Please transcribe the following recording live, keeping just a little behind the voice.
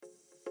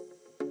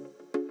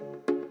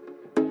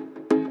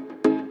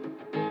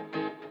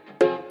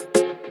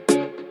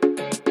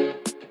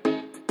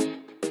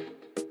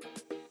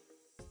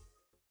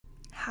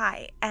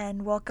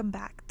and welcome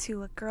back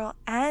to A Girl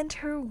and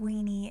Her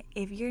Weenie.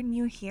 If you're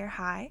new here,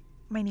 hi.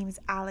 My name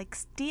is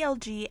Alex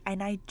DLG,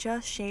 and I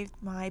just shaved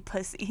my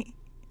pussy.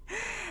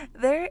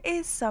 There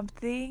is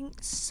something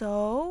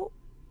so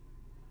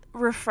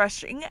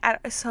refreshing,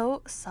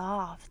 so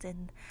soft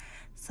and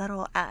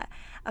subtle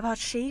about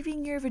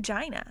shaving your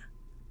vagina.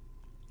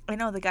 I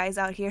know the guys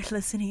out here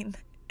listening,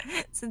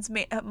 since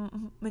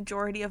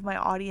majority of my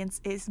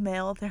audience is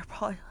male, they're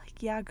probably like,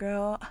 yeah,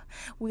 girl,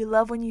 we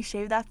love when you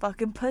shave that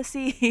fucking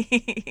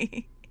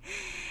pussy.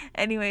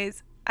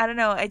 Anyways, I don't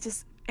know.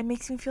 It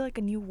makes me feel like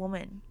a new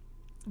woman.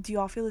 Do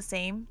y'all feel the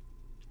same?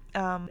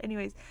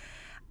 Anyways,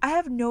 I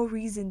have no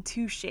reason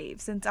to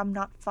shave since I'm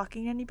not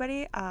fucking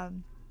anybody.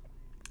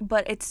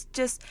 But it's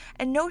just,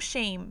 and no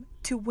shame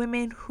to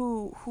women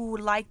who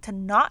like to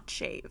not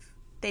shave.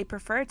 They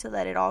prefer to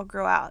let it all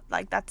grow out.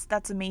 Like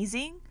that's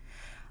amazing.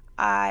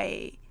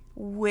 I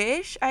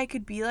wish I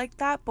could be like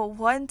that, but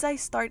once I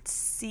start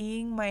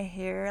seeing my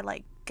hair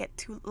get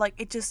to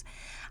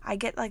I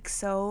get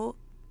so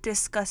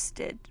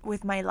disgusted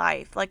with my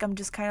life. Like I'm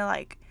just kind of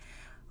like,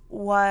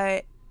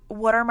 what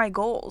are my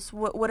goals?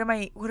 What am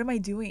I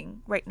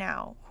doing right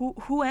now?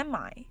 Who am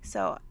I?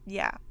 So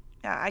yeah,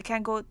 I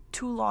can't go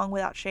too long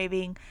without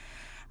shaving.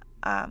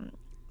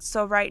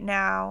 So right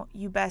now,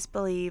 you best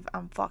believe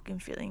I'm fucking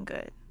feeling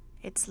good.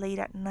 It's late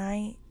at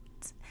night.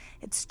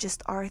 It's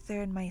just Arthur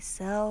and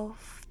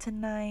myself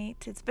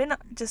tonight. It's been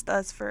just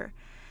us for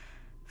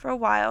a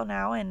while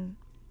now, and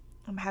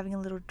I'm having a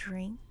little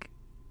drink.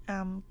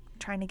 I'm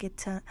trying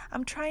to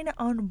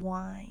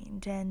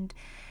unwind, and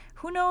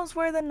who knows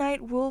where the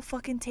night will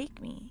fucking take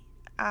me.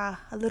 A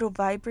little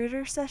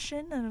vibrator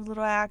session and a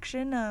little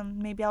action.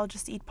 Maybe I'll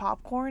just eat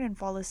popcorn and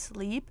fall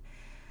asleep.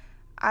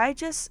 I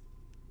just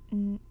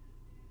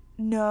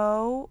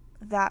know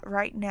that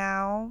right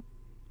now,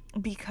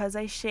 because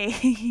I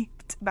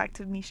shaved, back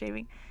to me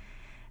shaving,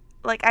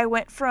 like I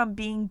went from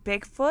being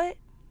Bigfoot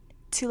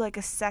to like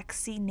a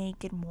sexy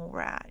naked mole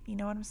rat. You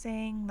know what I'm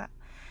saying? That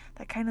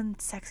kind of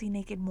sexy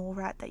naked mole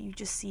rat that you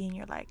just see and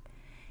you're like,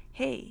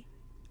 hey,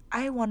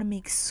 I want to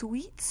make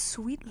sweet,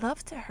 sweet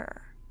love to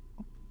her.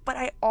 But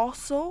I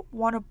also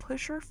want to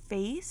push her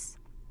face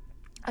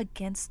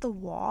against the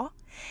wall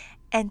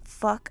and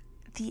fuck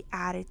the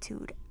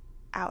attitude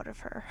out of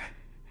her.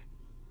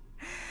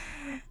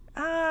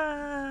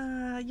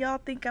 Y'all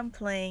think I'm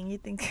playing. You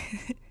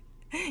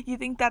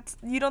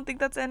don't think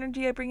that's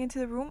energy I bring into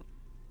the room?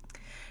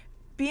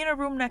 Be in a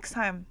room next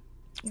time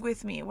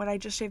with me when I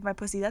just shaved my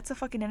pussy. That's the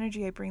fucking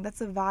energy I bring. That's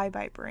the vibe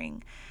I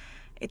bring.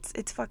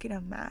 It's fucking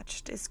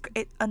unmatched. It's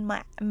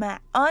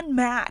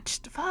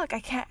unmatched. Fuck, I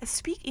can't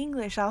speak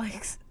English,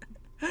 Alex.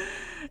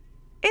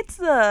 It's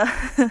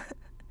the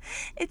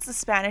it's the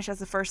Spanish as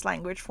the first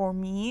language for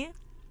me.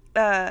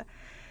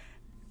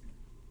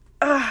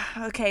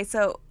 Okay,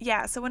 so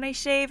when I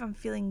shave, I'm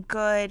feeling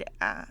good.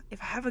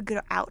 If I have a good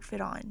outfit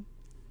on,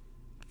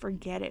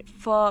 forget it.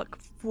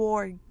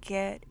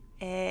 Forget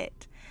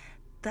it.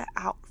 The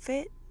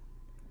outfit,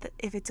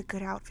 if it's a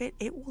good outfit,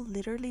 it will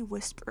literally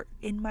whisper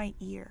in my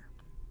ear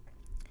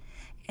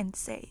and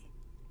say,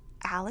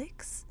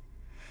 Alex,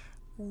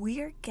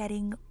 we're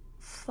getting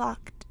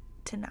fucked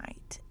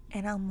tonight.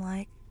 And I'm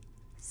like,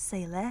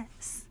 say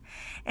less.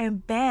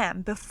 And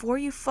bam, before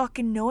you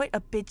fucking know it, a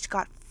bitch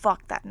got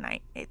fucked that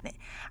night.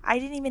 I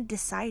didn't even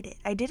decide it.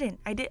 I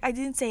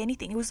didn't say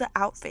anything. It was the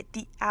outfit.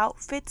 The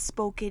outfit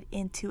spoke it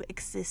into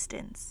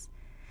existence.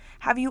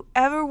 Have you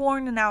ever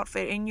worn an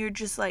outfit and you're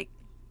just like,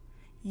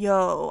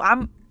 yo,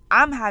 I'm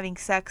having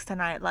sex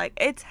tonight. Like,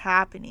 it's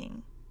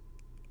happening.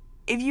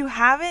 If you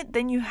haven't,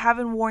 then you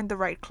haven't worn the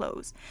right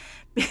clothes.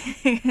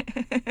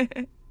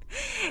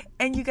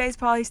 And you guys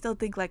probably still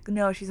think like,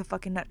 no, she's a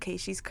fucking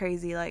nutcase. She's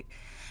crazy. Like,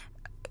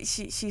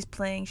 she's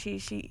playing.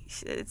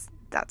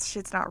 That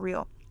shit's not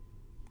real.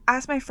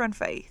 Ask my friend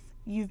Faith.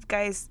 You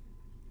guys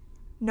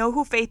know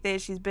who Faith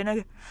is. She's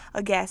been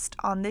a guest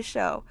on this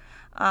show.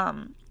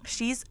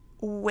 She's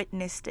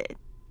witnessed it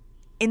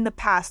in the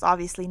past,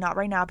 obviously not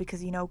right now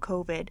because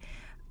COVID.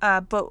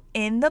 But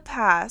in the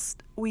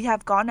past, we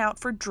have gone out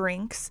for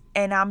drinks,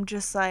 and I'm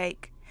just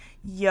like,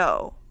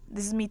 yo,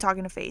 this is me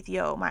talking to Faith.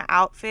 Yo, my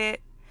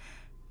outfit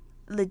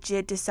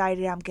legit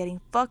decided I'm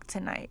getting fucked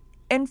tonight.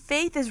 And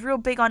Faith is real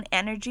big on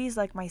energies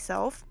like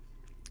myself.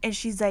 And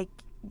she's like,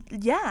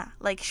 yeah,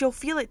 like she'll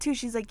feel it too.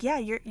 She's like, yeah,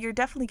 you're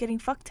definitely getting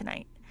fucked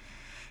tonight.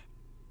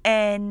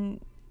 And,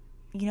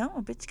 a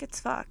bitch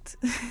gets fucked.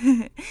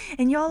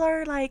 And y'all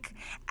are like,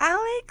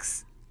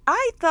 Alex,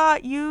 I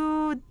thought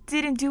you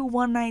didn't do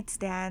one night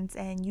stands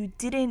and you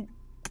didn't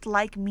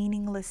like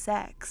meaningless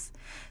sex.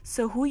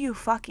 So who you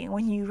fucking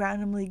when you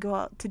randomly go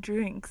out to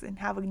drinks and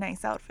have a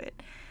nice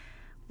outfit?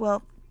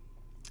 Well,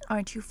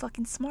 aren't you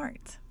fucking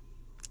smart?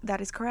 That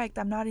is correct.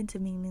 I'm not into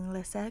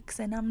meaningless sex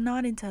and I'm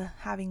not into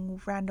having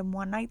random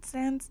one night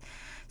stands.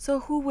 So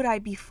who would I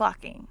be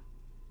fucking?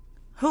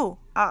 Who?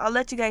 I'll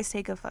let you guys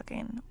take a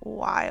fucking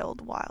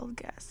wild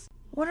guess.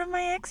 One of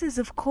my exes,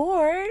 of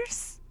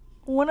course.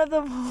 One of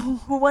the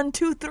 1,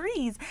 2,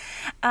 3s.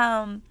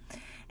 And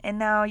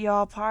now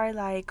y'all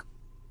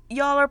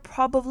are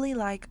probably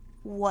like,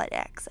 What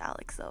X,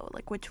 Alex, though?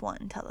 Like, which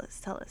one? Tell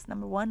us.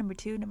 Number 1, number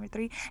 2, number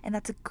 3? And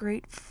that's a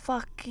great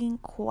fucking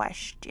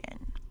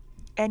question.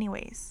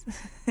 Anyways,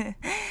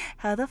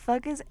 how the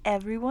fuck is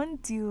everyone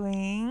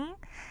doing?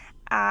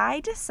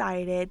 I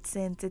decided,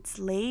 since it's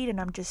late and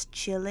I'm just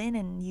chilling,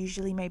 and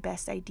usually my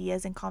best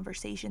ideas and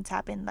conversations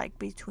happen like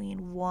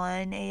between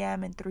 1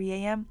 a.m. and 3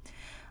 a.m.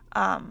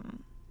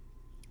 I'm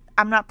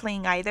not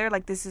playing either.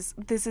 Like, this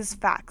is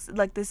facts.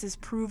 Like, this is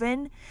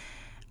proven.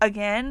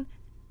 Again,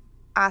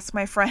 ask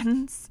my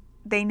friends.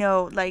 They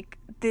know, like,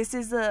 this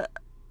is a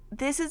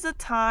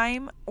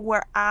time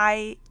where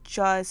my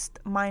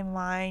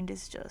mind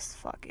is just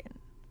fucking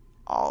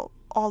all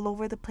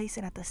over the place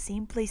and at the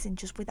same place, and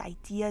just with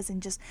ideas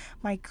and just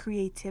my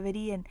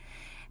creativity and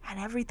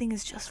everything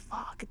is just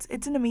fuck.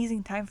 It's an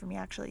amazing time for me,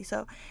 actually.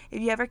 So if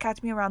you ever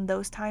catch me around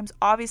those times,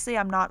 obviously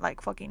I'm not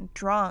like fucking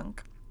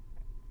drunk,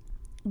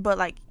 but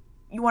like,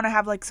 you want to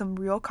have like some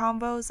real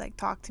convos, like,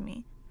 talk to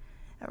me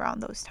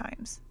around those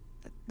times.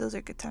 Those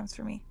are good times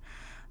for me.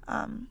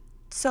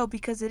 So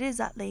because it is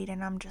that late,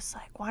 and I'm just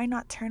like, why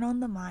not turn on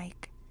the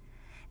mic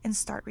and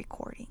start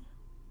recording?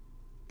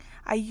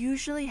 I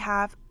usually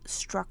have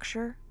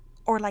structure,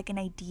 or like an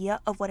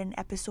idea of what an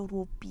episode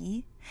will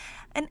be,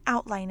 an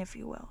outline, if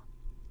you will.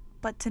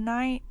 But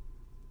tonight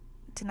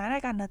I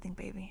got nothing,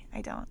 baby.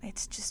 I don't.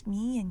 It's just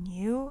me and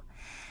you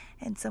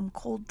and some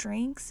cold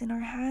drinks in our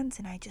hands,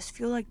 and I just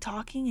feel like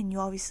talking, and you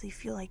obviously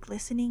feel like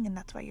listening, and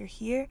that's why you're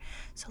here.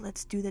 So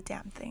let's do the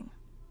damn thing.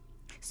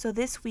 So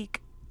this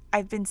week,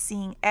 I've been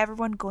seeing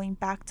everyone going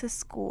back to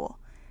school,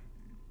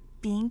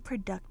 being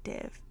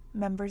productive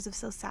members of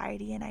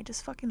society, and I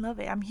just fucking love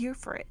it. I'm here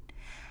for it.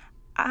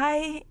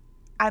 I'm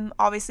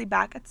obviously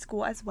back at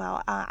school as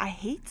well. I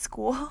hate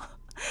school,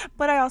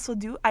 but I also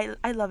do.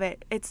 I love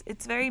it.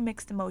 It's very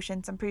mixed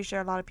emotions. I'm pretty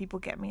sure a lot of people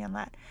get me on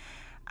that.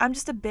 I'm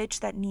just a bitch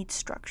that needs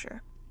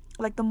structure.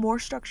 Like, the more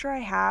structure I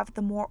have,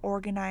 the more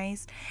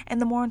organized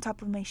and the more on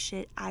top of my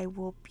shit I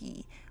will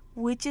be,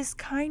 which is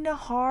kind of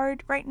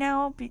hard right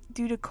now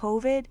due to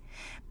COVID.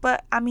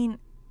 But I mean,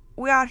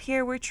 we're out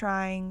here, we're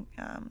trying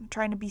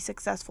to be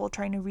successful, I'm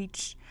trying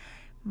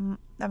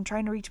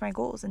to reach my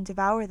goals and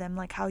devour them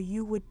like how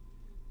you would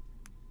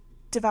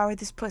devour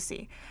this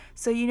pussy.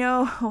 So you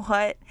know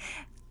what?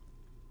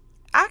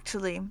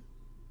 Actually,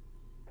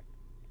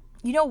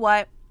 you know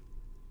what?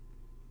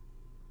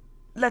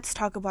 Let's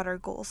talk about our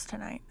goals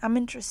tonight. I'm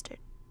interested.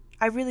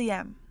 I really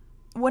am.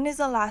 When is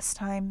the last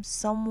time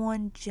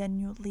someone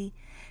genuinely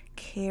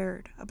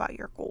cared about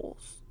your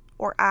goals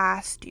or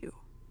asked you?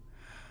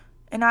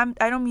 And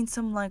I don't mean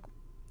some like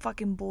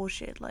fucking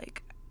bullshit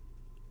like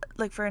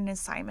for an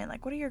assignment,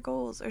 like, what are your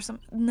goals or some.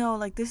 No,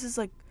 like, this is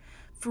like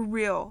for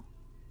real.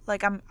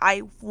 Like,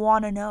 I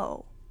want to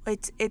know.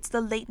 It's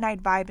the late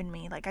night vibe in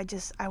me. Like,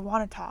 I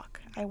want to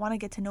talk. I want to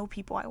get to know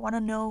people. I want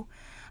to know.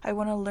 I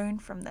want to learn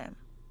from them.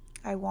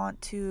 I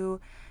want to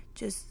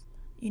just,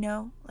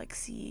 like,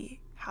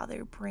 see how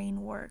their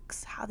brain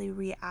works, how they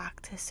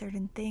react to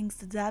certain things.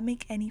 Does that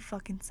make any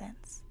fucking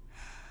sense?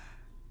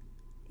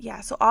 Yeah,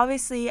 so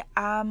obviously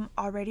I'm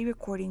already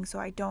recording, so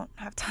I don't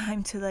have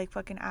time to like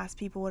fucking ask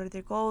people what are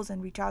their goals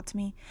and reach out to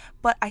me,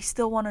 but I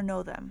still want to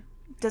know them.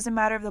 Doesn't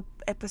matter if the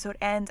episode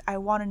ends, I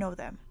want to know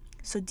them.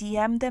 So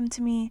DM them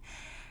to me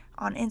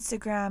on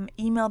Instagram,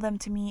 email them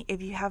to me.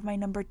 If you have my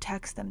number,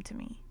 text them to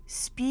me.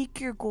 Speak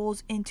your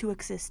goals into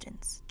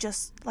existence,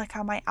 just like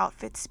how my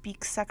outfit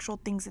speaks sexual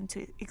things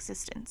into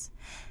existence.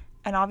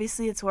 And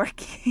obviously it's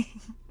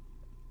working.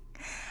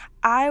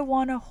 I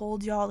want to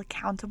hold y'all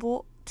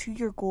accountable to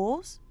your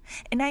goals,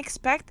 and I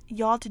expect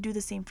y'all to do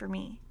the same for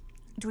me.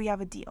 Do we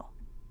have a deal?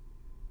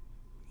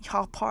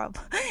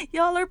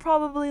 Y'all are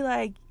probably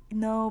like,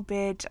 no,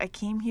 bitch, I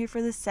came here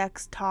for the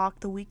sex talk,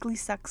 the weekly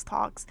sex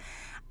talks.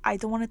 I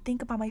don't want to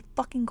think about my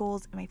fucking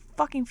goals and my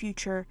fucking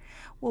future.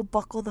 Well,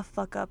 buckle the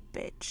fuck up,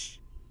 bitch.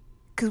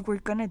 Because we're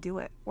gonna do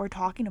it. We're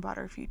talking about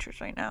our futures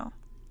right now.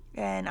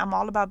 And I'm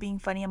all about being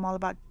funny. I'm all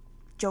about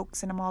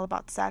jokes, and I'm all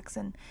about sex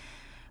and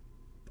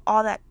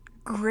all that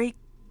great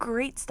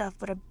stuff.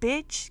 But a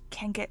bitch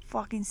can get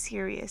fucking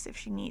serious if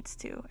she needs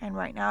to. And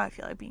right now I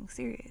feel like being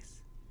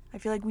serious. I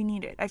feel like we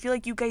need it. I feel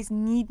like you guys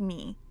need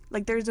me.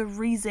 Like, there's a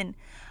reason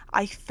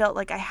I felt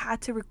like I had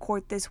to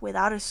record this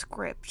without a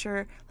script.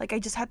 Or like, I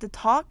just had to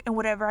talk, and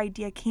whatever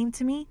idea came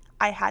to me,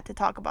 I had to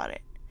talk about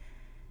it.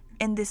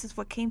 And this is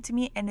what came to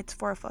me, and it's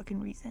for a fucking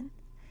reason.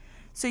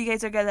 So you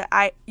guys are gonna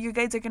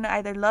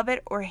either love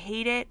it or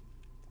hate it.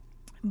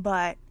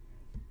 But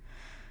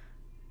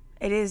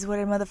it is what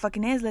it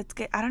motherfucking is. Let's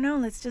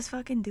just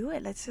fucking do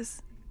it. Let's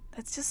just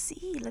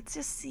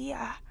see.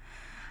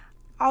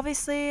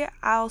 Obviously,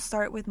 I'll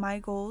start with my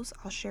goals.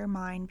 I'll share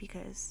mine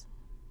because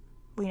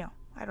we know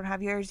I don't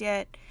have yours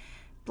yet.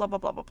 Blah, blah,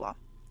 blah, blah, blah.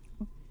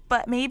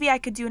 But maybe I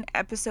could do an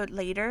episode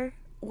later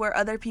where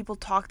other people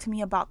talk to me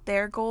about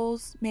their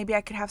goals. Maybe I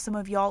could have some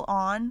of y'all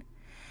on.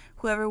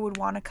 Whoever would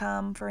want to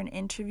come for an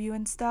interview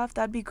and stuff.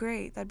 That'd be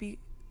great. That'd be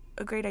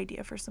a great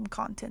idea for some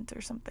content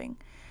or something.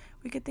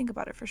 We could think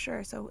about it for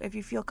sure. So if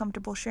you feel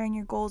comfortable sharing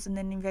your goals and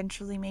then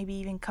eventually maybe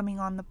even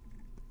coming on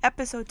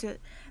episode to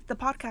the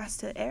podcast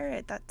to air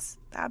it.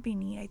 That'd be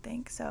neat, I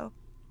think. So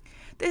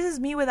this is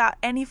me without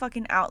any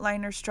fucking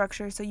outline or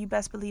structure, so you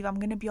best believe I'm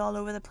gonna be all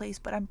over the place,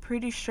 but I'm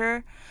pretty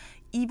sure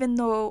even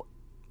though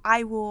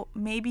I will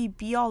maybe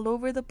be all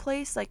over the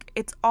place, like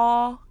it's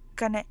all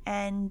gonna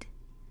end,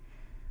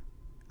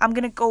 I'm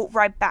gonna go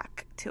right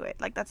back to it.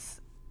 Like that's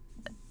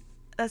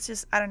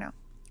just, I don't know,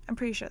 I'm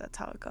pretty sure that's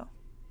how it go.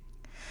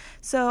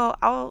 So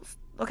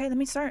okay, let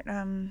me start.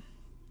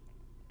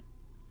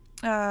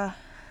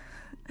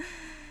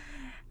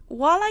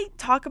 While I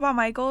talk about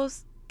my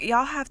goals,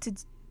 y'all have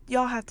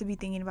to be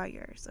thinking about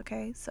yours,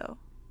 okay? So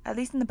at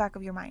least in the back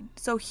of your mind.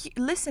 So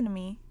listen to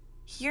me,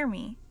 hear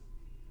me,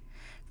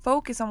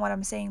 focus on what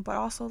I'm saying, but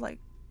also, like,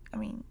 I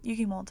mean, you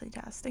can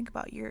multitask. Think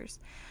about yours.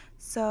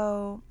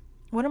 So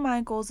one of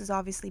my goals is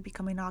obviously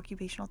becoming an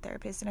occupational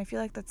therapist, and I feel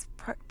like that's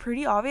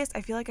pretty obvious.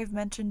 I feel like I've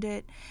mentioned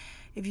it.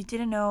 If you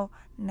didn't know,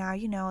 now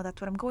you know.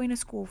 That's what I'm going to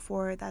school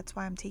for. That's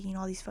why I'm taking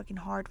all these fucking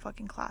hard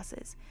fucking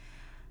classes.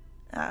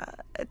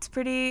 It's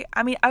pretty,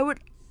 I mean,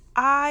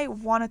 I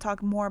want to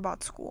talk more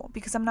about school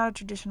because I'm not a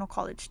traditional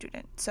college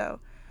student. So,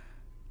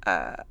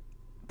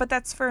 but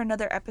that's for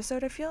another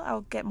episode, I feel.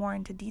 I'll get more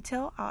into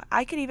detail.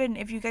 I could even,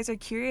 if you guys are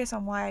curious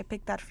on why I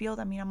picked that field,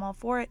 I mean, I'm all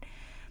for it.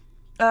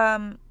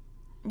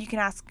 You can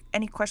ask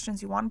any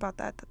questions you want about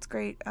that. That's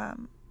great.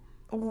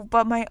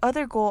 But my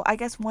other goal, I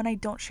guess one I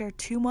don't share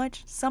too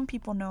much. Some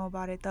people know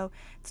about it, though.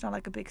 It's not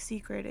like a big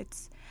secret.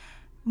 It's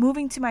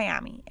moving to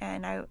Miami.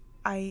 And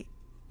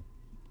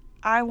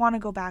I want to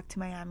go back to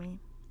Miami.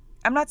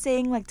 I'm not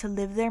saying like to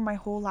live there my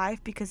whole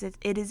life because it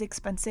is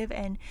expensive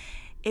and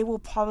it will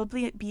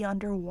probably be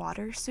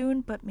underwater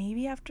soon, but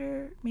maybe like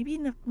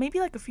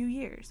a few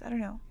years. I don't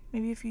know.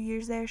 Maybe a few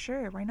years there,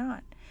 sure, why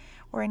not?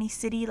 Or any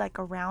city like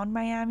around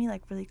Miami,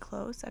 like really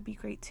close. That'd be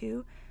great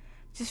too.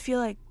 Just feel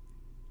like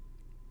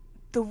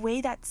the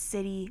way that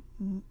city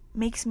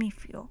makes me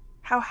feel,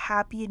 how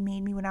happy it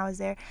made me when I was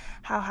there,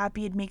 how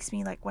happy it makes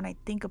me like when I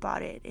think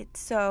about it.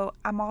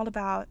 I'm all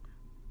about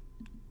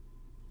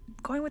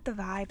going with the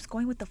vibes,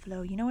 going with the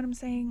flow. You know what I'm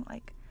saying?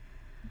 Like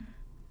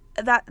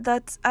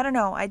that's, I don't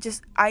know.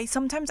 I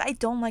sometimes I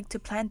don't like to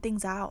plan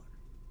things out,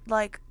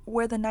 like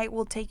where the night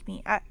will take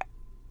me.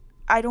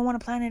 I don't want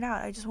to plan it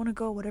out. I just want to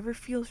go whatever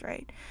feels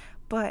right.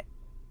 But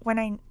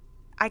when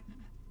I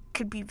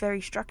could be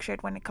very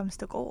structured when it comes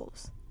to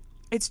goals.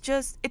 It's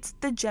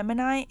the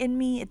Gemini in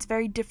me. It's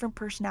very different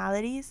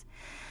personalities.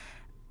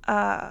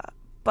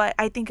 But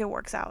I think it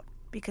works out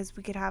because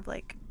we could have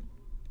like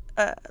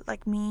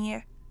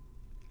me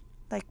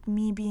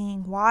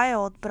being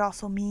wild, but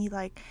also me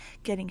like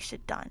getting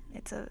shit done.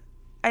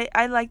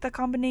 I like the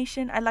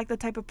combination. I like the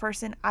type of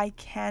person I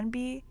can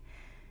be.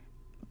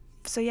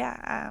 So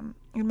yeah,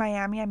 in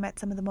Miami, I met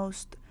some of the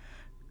most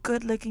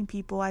good-looking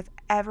people I've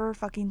ever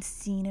fucking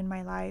seen in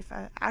my life.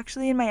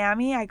 Actually, in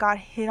Miami, I got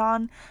hit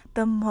on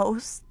the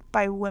most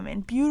by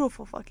women,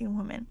 beautiful fucking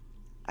women.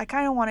 I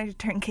kind of wanted to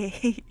turn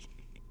gay,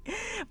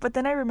 but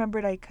then I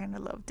remembered I kind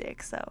of love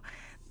dick, so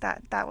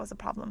that was a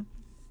problem.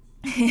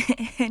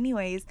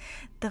 Anyways,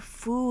 the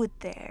food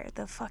there,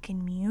 the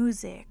fucking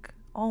music,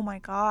 oh my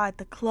god,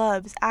 the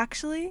clubs.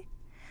 Actually,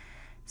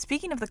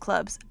 speaking of the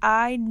clubs,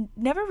 I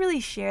never really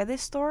share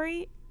this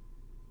story.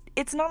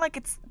 It's not like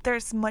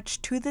there's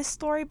much to this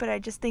story, but I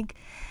just think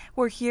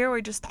we're here, we're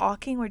just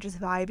talking, we're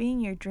just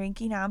vibing. You're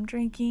drinking, I'm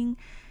drinking.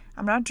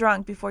 I'm not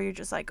drunk before you're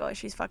just like, oh,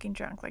 she's fucking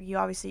drunk. Like, you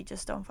obviously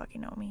just don't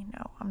fucking know me.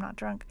 No, I'm not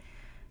drunk.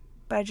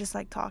 But I just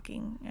like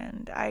talking,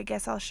 and I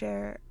guess I'll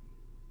share.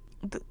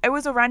 It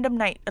was a random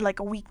night, like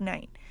a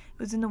weeknight. It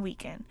was in the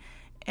weekend.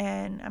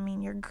 And, I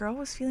mean, your girl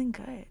was feeling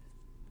good.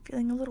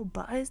 Feeling a little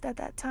buzzed at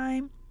that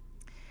time.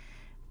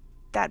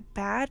 That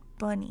Bad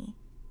Bunny.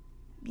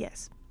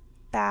 Yes.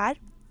 Bad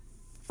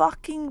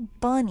fucking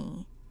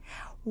Bunny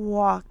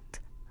was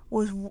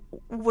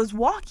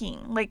walking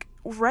like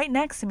right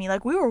next to me.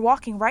 Like, we were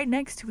walking right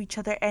next to each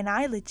other, and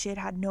I legit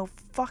had no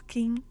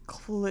fucking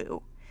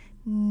clue.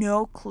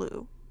 No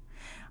clue.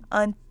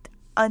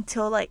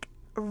 Until like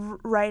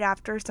right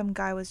after, some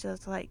guy was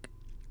just like,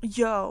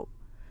 yo,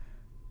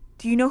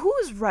 do you know who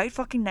was right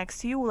fucking next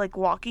to you, like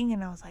walking?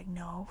 And I was like,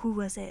 no, who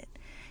was it?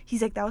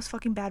 He's like, that was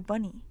fucking Bad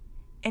Bunny.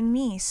 And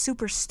me,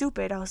 super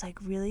stupid, I was like,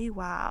 really?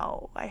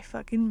 Wow, I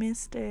fucking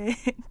missed it.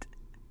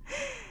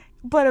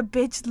 But a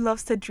bitch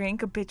loves to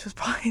drink. A bitch was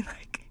probably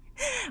like,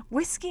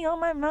 whiskey on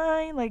my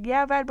mind. Like,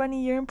 yeah, Bad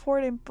Bunny, you're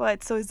important,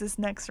 but so is this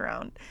next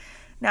round.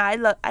 Now,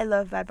 I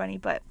love Bad Bunny,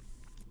 but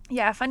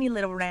yeah, a funny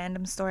little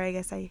random story I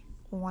guess I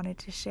wanted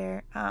to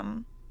share.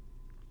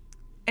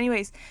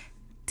 Anyways,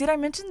 did I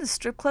mention the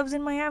strip clubs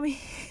in Miami?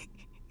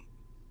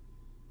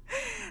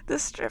 The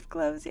strip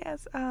clubs,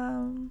 yes.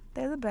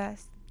 They're the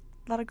best.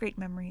 A lot of great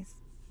memories.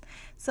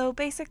 So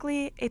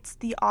basically, it's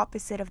the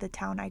opposite of the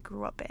town I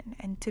grew up in.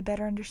 And to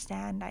better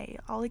understand,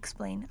 I'll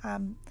explain.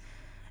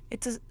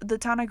 The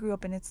town I grew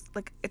up in,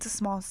 it's a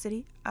small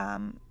city.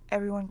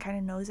 Everyone kind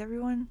of knows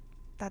everyone,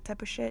 that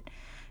type of shit.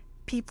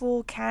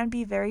 People can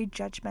be very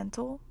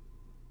judgmental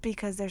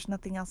because there's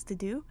nothing else to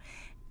do.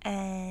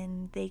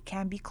 and they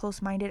can be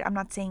close-minded. I'm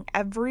not saying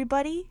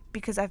everybody,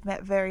 because I've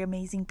met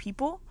amazing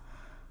people,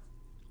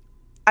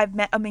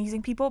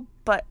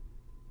 but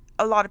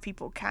a lot of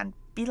people can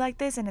be like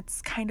this, and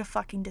it's kind of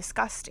fucking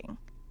disgusting.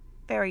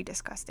 Very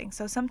disgusting.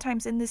 So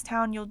sometimes in this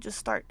town,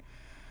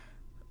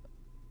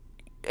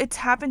 it's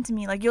happened to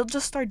me, like, you'll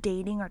just start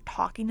dating or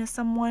talking to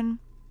someone,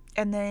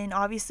 and then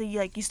obviously,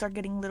 like, you start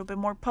getting a little bit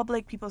more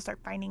public, people start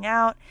finding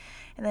out,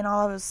 and then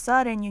all of a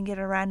sudden you get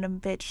a random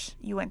bitch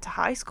you went to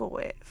high school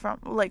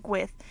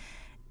with,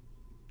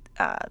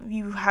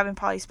 you haven't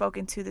probably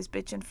spoken to this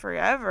bitch in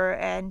forever,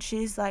 and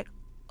she's like,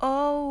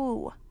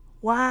 oh,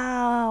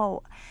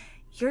 wow,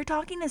 you're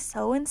talking to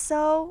so and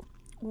so?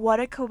 What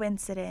a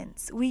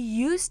coincidence. We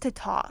used to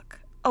talk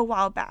a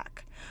while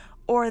back.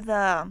 Or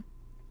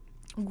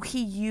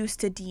he used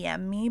to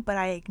DM me, but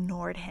I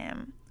ignored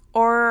him.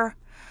 Or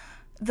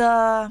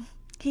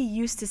he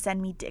used to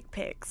send me dick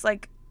pics.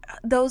 Like,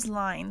 those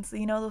lines,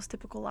 those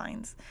typical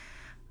lines.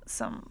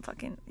 Some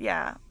fucking,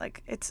 yeah,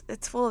 like,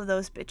 it's full of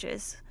those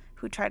bitches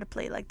who try to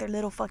play, like, their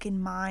little fucking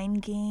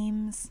mind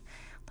games.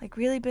 Like,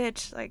 really,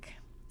 bitch? Like,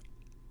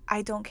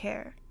 I don't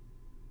care.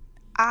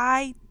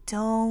 I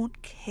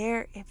don't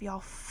care if y'all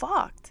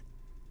fucked.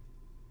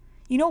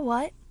 You know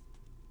what?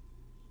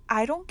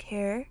 I don't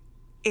care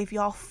if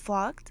y'all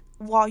fucked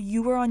while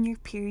you were on your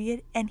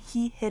period and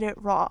he hit it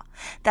raw.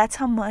 That's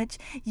how much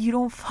you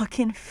don't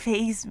fucking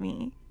faze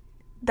me.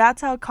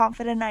 That's how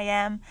confident I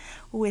am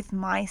with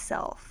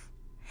myself.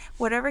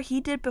 Whatever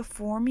he did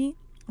before me,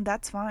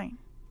 that's fine.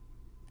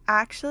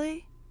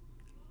 Actually,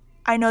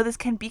 I know this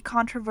can be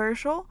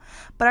controversial,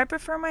 but I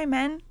prefer my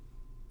men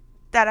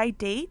that I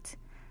date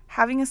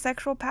having a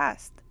sexual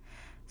past.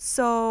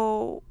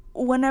 So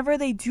whenever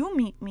they do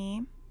meet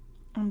me,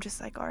 I'm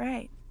just like, all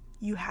right,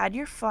 you had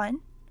your fun.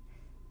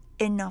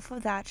 Enough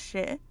of that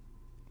shit.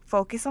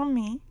 Focus on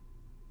me.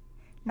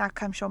 Now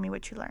come show me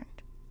what you learned.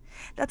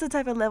 That's the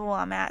type of level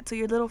I'm at. So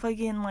your little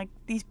fucking, like,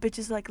 these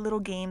bitches, like, little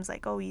games,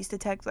 like, oh, we used to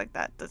text, like,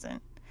 that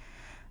doesn't.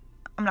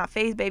 I'm not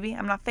phased, baby.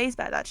 I'm not phased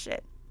by that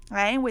shit.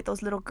 I ain't with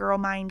those little girl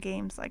mind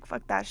games. Like,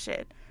 fuck that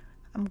shit.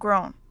 I'm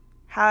grown.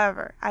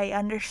 However, I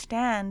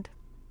understand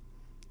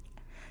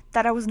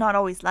that I was not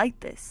always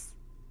like this.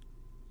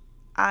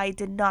 I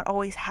did not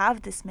always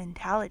have this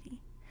mentality.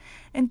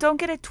 And don't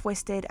get it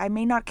twisted, I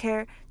may not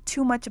care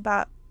too much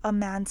about a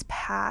man's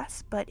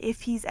past, but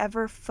if he's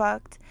ever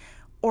fucked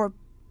or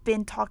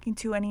been talking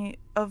to any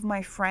of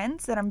my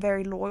friends that I'm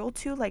very loyal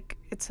to, like,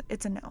 it's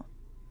a no.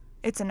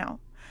 It's a no.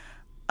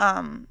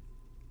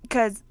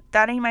 Because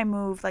that ain't my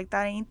move. Like,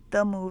 that ain't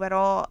the move at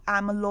all.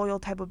 I'm a loyal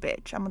type of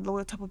bitch. I'm a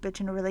loyal type of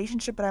bitch in a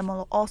relationship, but I'm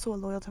also a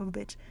loyal type of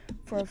bitch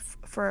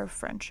for a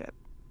friendship.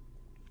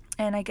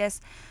 And I guess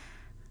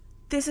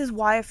this is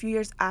why a few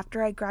years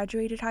after I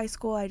graduated high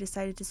school, I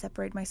decided to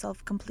separate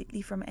myself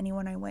completely from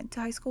anyone I went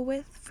to high school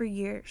with for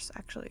years,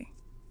 actually.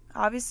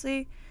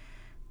 Obviously,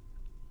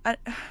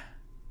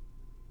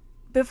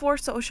 before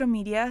social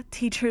media,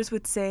 teachers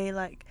would say,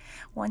 like,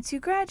 once you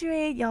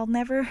graduate, y'all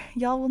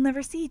will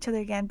never see each other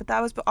again. But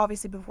that was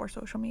obviously before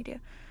social media.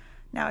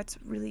 Now it's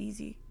really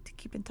easy to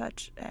keep in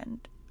touch.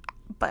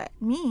 But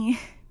me,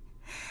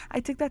 I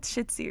took that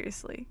shit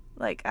seriously.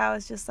 Like, I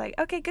was just like,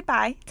 okay,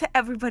 goodbye to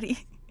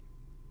everybody.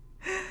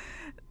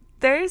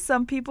 There are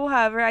some people,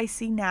 however, I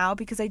see now,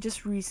 because I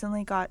just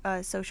recently got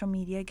social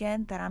media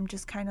again, that I'm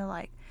just kind of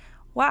like,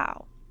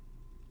 wow.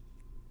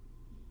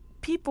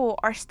 People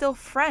are still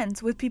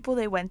friends with people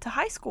they went to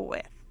high school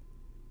with.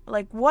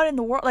 Like, what in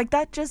the world? Like,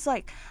 that just,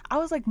 like, I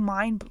was, like,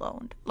 mind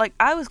blown. Like,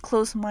 I was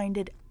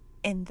close-minded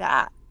in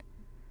that.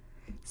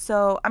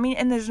 So, I mean,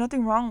 and there's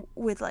nothing wrong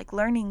with, like,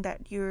 learning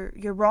that you're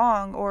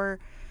wrong, or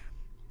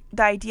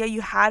the idea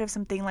you had of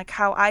something, like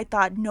how I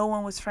thought no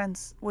one was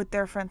friends with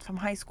their friends from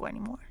high school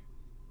anymore.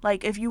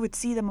 Like, if you would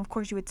see them, of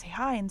course you would say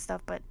hi and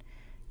stuff, but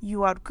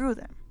you outgrew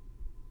them.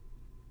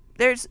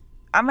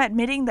 I'm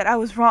admitting that I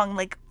was wrong.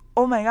 Like,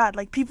 oh my God,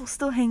 like, people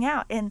still hang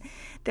out and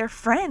they're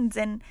friends,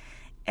 and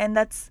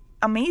that's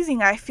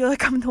amazing. I feel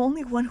like I'm the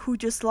only one who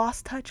just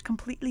lost touch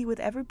completely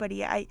with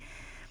everybody. I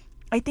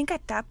think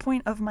at that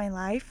point of my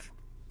life,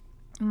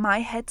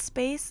 my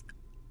headspace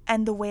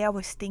and the way I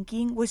was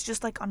thinking was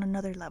just, like, on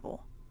another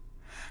level.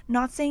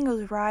 Not saying it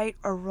was right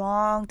or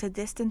wrong to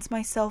distance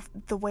myself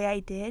the way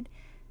I did.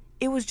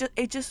 It was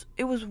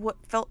what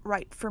felt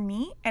right for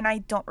me, and I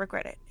don't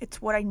regret it.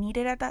 It's what I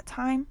needed at that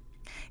time.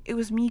 It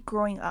was me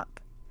growing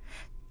up,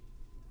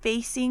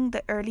 facing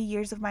the early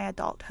years of my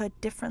adulthood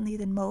differently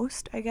than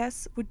most, I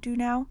guess, would do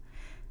now.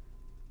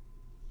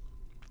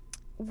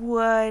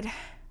 Would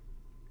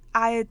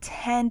I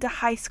attend a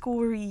high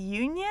school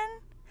reunion?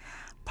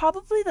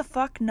 Probably the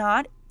fuck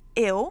not.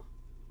 Ew.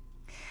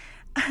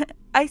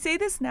 I say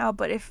this now,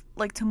 but if,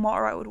 like,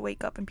 tomorrow I would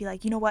wake up and be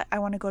like, you know what, I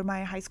want to go to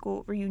my high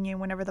school reunion,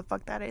 whenever the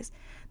fuck that is,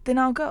 then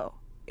I'll go.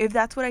 If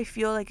that's what I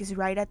feel like is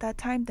right at that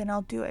time, then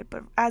I'll do it.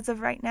 But as of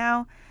right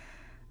now,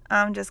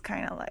 I'm just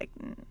kind of like,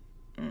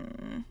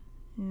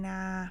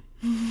 nah.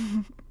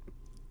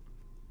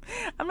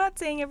 I'm not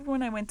saying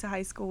everyone I went to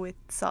high school with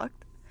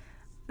sucked.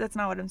 That's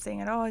not what I'm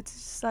saying at all. It's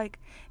just like,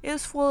 it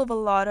was full of a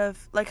lot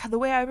of, like, the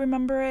way I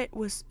remember it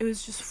was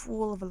just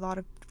full of a lot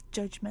of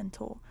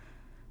judgmental,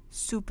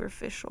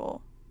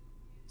 superficial,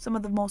 some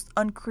of the most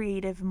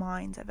uncreative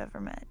minds I've ever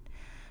met.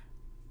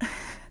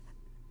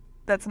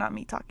 That's not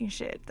me talking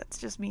shit. That's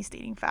just me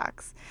stating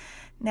facts.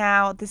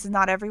 Now, this is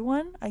not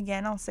everyone.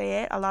 Again, I'll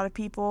say it. A lot of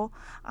people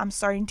I'm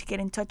starting to get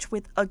in touch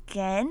with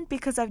again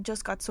because I've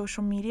just got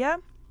social media,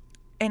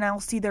 and I'll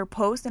see their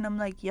post and I'm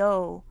like,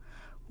 yo,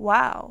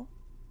 wow,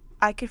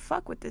 I could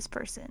fuck with this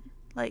person.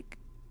 Like,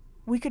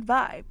 we could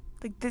vibe.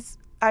 Like, this,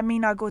 I may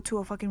not go to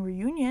a fucking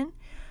reunion,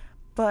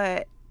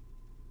 but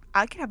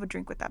I could have a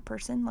drink with that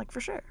person. Like, for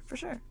sure.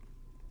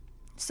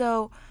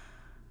 So,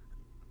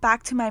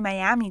 back to my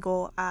Miami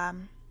goal.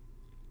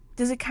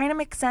 Does it kind of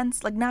make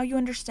sense? Like, now you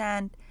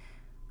understand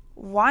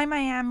why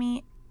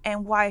Miami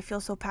and why I feel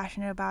so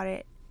passionate about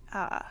it.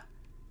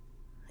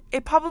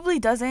 It probably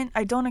doesn't.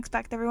 I don't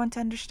expect everyone to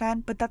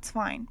understand, but that's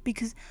fine,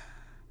 because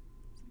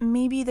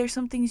maybe there's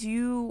some things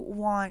you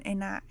want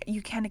and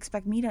you can't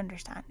expect me to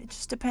understand. It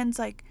just depends,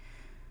 like,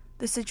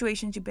 the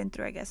situations you've been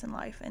through, I guess, in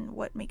life, and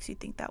what makes you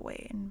think that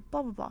way, and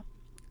blah blah blah.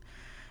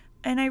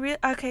 And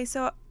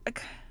so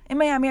in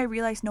Miami, I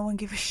realized no one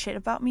gave a shit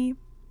about me,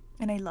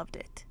 and I loved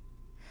it.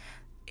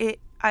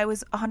 I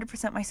was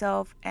 100%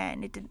 myself,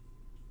 and I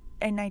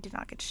did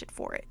not get shit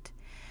for it.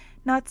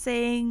 Not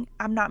saying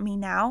I'm not me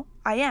now.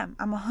 I am.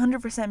 I'm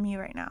 100% me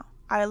right now.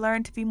 I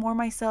learned to be more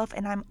myself,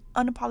 and I'm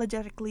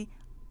unapologetically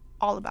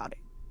all about it.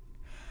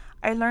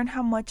 I learned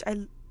how much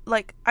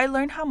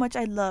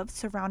I love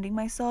surrounding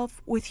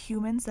myself with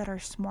humans that are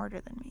smarter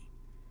than me.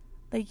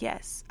 Like,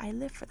 yes, I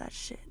live for that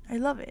shit. I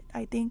love it.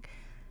 I think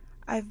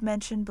I've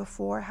mentioned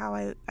before how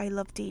I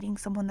love dating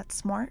someone that's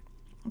smart.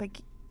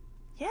 Like,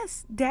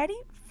 yes, daddy,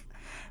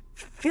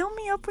 fill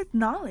me up with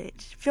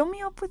knowledge. Fill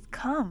me up with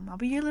cum. I'll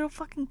be your little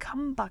fucking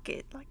cum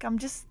bucket. Like, I'm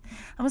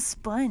a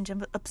sponge.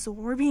 I'm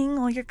absorbing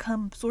all your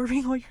cum,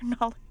 absorbing all your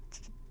knowledge.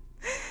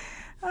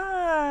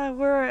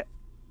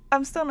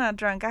 I'm still not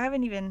drunk. I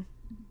haven't even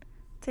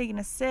taken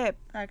a sip,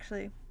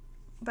 actually.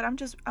 But I'm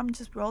just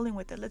rolling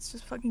with it. Let's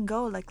just fucking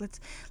go. Like,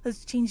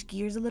 let's change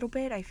gears a little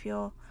bit. I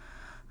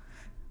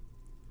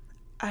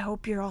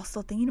hope you're all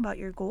still thinking about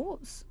your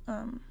goals.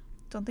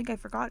 Don't think I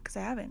forgot, because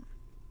I haven't.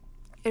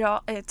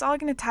 It's all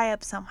gonna tie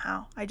up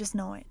somehow. I just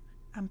know it.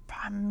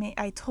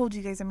 I told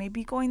you guys I may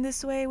be going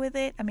this way with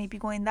it. I may be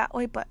going that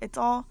way, but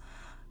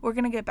we're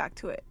gonna get back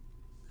to it.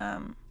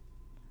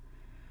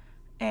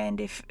 And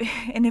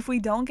if we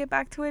don't get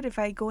back to it, if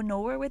I go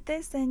nowhere with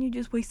this, then you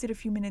just wasted a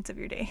few minutes of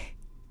your day.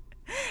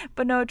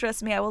 But no,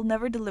 trust me, I will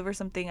never deliver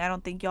something I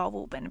don't think y'all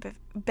will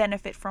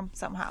benefit from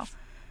somehow.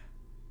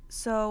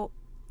 So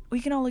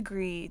we can all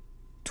agree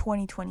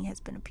 2020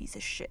 has been a piece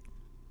of shit.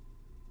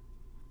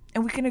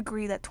 And we can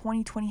agree that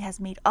 2020 has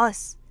made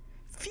us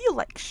feel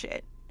like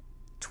shit.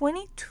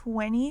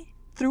 2020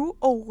 threw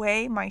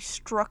away my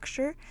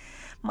structure,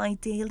 my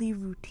daily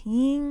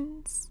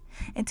routines.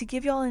 And to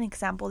give y'all an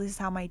example, this is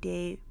how my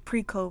day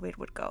pre-COVID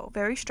would go.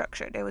 Very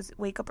structured. It was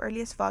wake up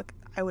early as fuck.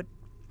 I would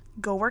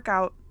go work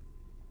out,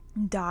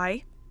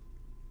 die,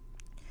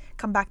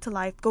 come back to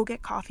life, go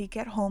get coffee,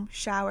 get home,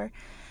 shower,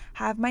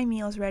 have my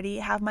meals ready,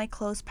 have my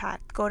clothes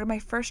packed, go to my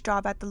first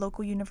job at the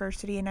local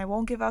university. And I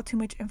won't give out too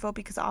much info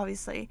because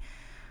obviously,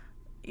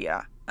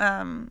 yeah, so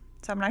I'm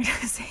not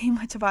gonna say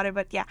much about it,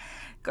 but yeah,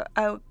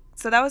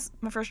 so that was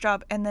my first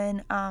job. And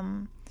then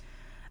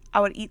I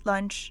would eat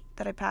lunch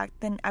that I packed,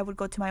 then I would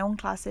go to my own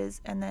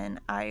classes, and then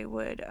I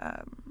would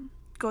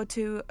go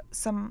to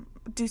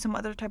do some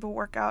other type of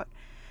workout,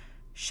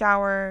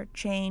 shower,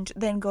 change,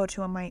 then go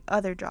to my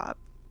other job.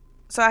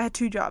 So I had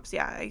 2 jobs.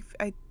 Yeah,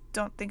 I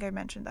don't think I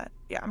mentioned that.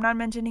 Yeah, I'm not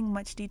mentioning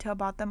much detail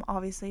about them,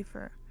 obviously,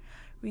 for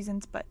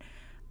reasons, but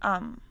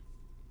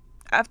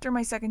after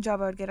my second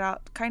job, I would get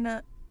out kind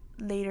of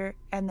later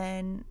and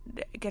then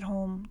get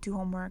home, do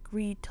homework,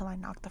 read till I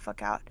knocked the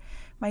fuck out.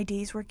 My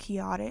days were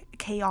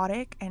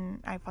chaotic,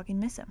 and I fucking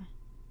miss them.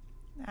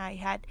 I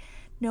had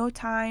no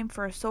time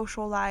for a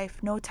social life,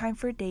 no time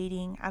for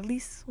dating. At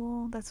least,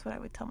 well, that's what I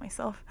would tell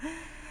myself.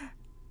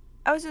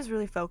 I was just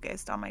really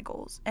focused on my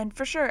goals. And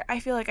for sure, I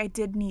feel like I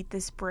did need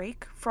this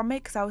break from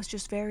it, because I was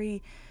just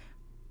very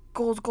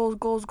goals.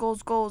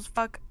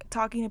 Fuck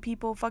talking to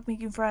people, fuck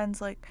making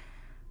friends. Like,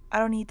 I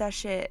don't need that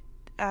shit.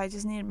 I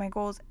just needed my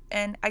goals.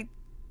 And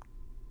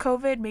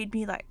COVID made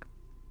me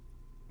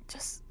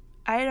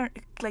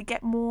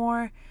get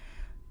more,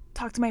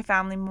 talk to my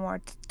family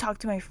more, talk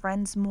to my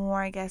friends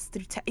more, I guess,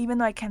 through even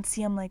though I can't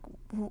see them, like,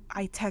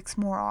 I text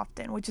more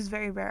often, which is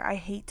very rare. I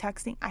hate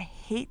texting. I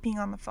hate being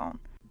on the phone.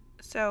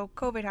 So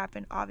COVID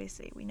happened,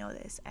 obviously, we know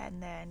this,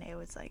 and then it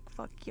was like,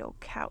 fuck your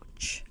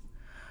couch,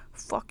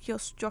 fuck your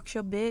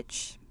structure,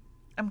 bitch.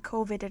 I'm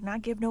COVID and I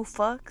give no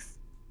fucks.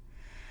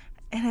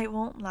 And I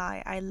won't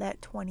lie, I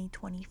let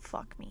 2020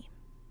 fuck me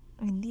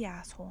in the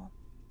asshole,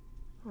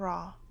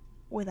 raw,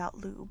 without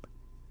lube.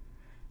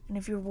 And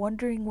if you're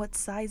wondering what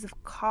size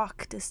of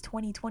cock does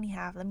 2020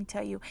 have, let me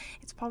tell you,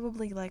 it's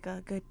probably like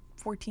a good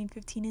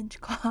 14-15 inch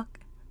cock,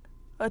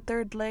 a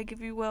third leg,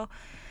 if you will.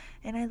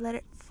 And I let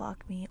it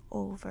fuck me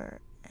over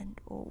and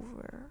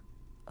over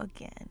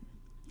again.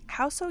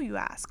 How so, you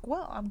ask?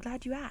 Well, I'm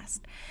glad you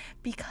asked.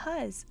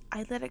 Because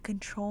I let it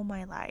control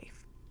my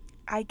life.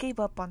 I gave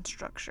up on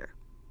structure.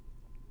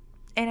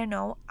 And I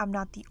know I'm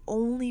not the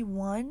only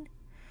one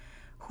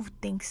who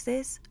thinks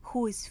this,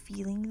 who is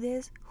feeling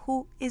this,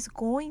 who is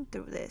going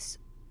through this.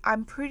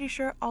 I'm pretty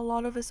sure a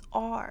lot of us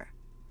are.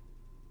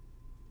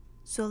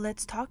 So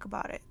let's talk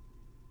about it.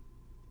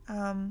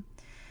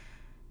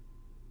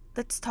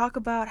 Let's talk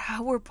about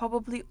how we're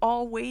probably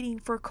all waiting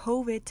for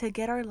COVID to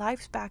get our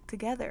lives back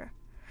together.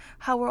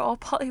 How we're all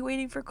probably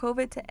waiting for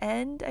COVID to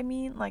end. I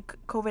mean, like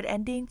COVID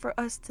ending for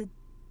us to,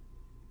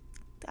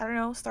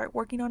 start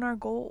working on our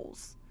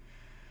goals.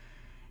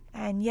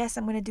 And yes,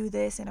 I'm going to do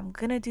this and I'm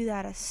going to do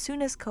that as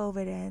soon as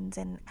COVID ends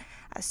and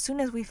as soon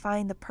as we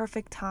find the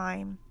perfect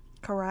time,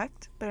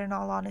 correct? But in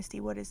all honesty,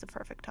 what is the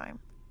perfect time?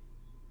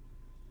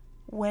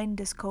 When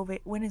is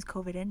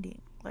COVID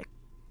ending? Like,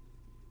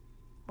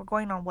 we're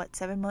going on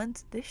 7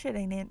 months? This shit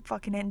ain't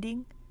fucking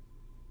ending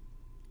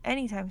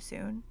anytime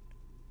soon.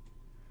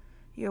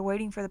 You're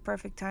waiting for the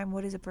perfect time.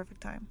 What is a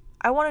perfect time?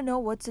 I want to know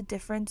what's the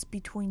difference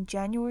between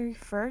January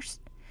 1st,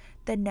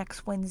 the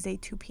next Wednesday,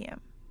 2 p.m.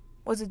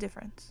 What's the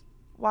difference?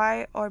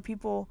 Why are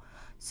people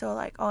so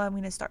like, oh, I'm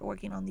going to start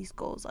working on these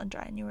goals on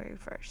January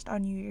 1st,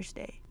 on New Year's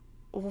Day?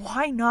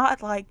 Why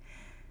not like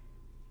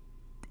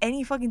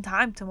any fucking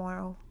time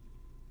tomorrow?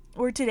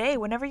 Or today,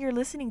 whenever you're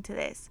listening to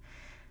this?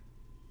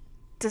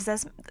 Does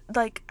this,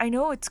 like, I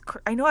know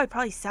I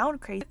probably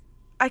sound crazy.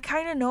 I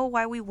kind of know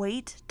why we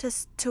wait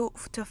to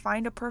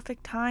find a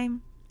perfect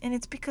time. And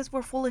it's because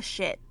we're full of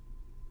shit.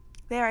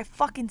 There, I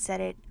fucking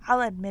said it.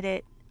 I'll admit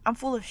it. I'm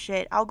full of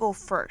shit. I'll go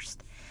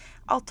first.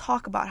 I'll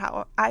talk about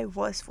how I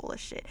was full of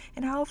shit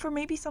and how for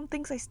maybe some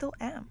things I still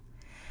am.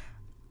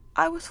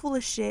 I was full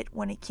of shit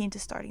when it came to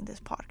starting this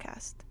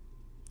podcast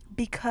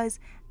because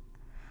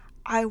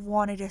I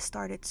wanted to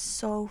start it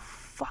so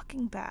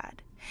fucking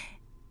bad.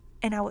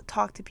 And I would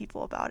talk to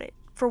people about it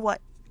for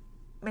what?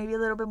 Maybe a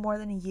little bit more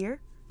than a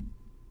year?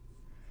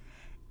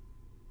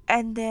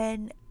 And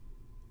then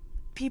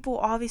people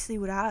obviously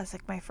would ask,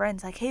 like my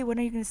friends, like, hey, when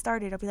are you going to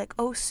start it? I'll be like,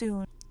 oh,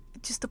 soon.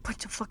 Just a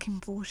bunch of fucking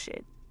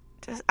bullshit.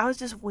 I was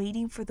just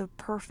waiting for the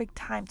perfect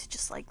time to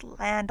just like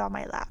land on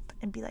my lap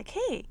and be like,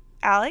 hey,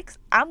 Alex,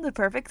 I'm the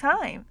perfect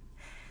time.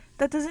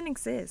 That doesn't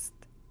exist.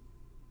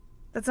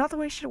 That's not the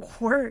way shit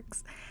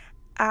works.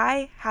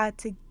 I had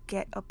to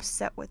get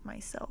upset with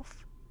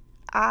myself.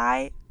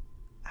 I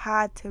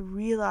had to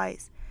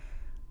realize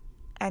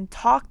and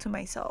talk to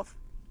myself.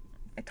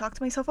 I talk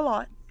to myself a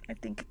lot. I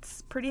think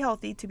it's pretty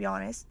healthy, to be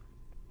honest.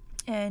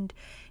 And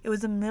it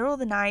was the middle of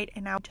the night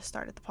and I just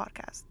started the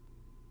podcast.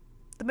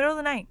 The middle of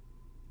the night.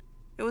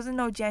 It wasn't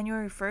no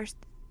January 1st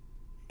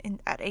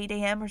at 8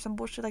 a.m. or some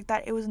bullshit like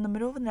that. It was in the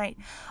middle of the night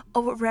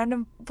of a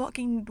random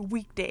fucking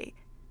weekday.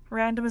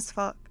 Random as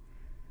fuck.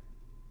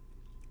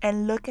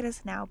 And look at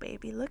us now,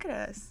 baby. Look at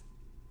us.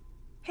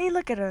 Hey,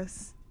 look at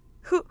us.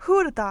 Who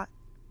would have thought?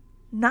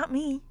 Not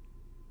me.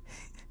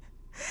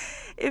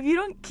 If you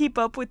don't keep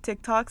up with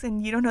TikToks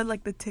and you don't know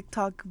like the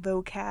TikTok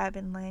vocab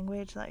and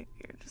language, like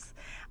you're just,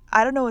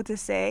 I don't know what to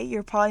say.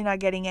 You're probably not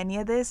getting any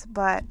of this,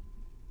 but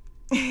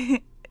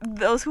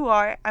those who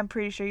are, I'm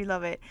pretty sure you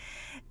love it.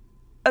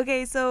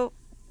 Okay, so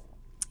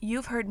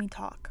you've heard me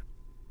talk.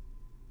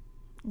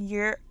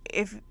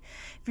 If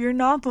you're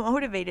not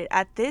motivated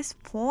at this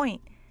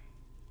point,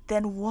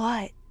 then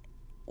what?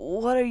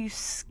 What are you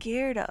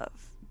scared of?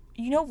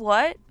 You know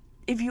what?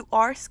 If you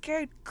are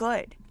scared,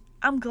 good.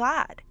 I'm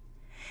glad.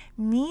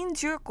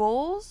 Means your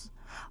goals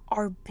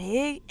are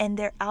big and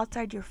they're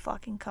outside your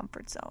fucking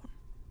comfort zone.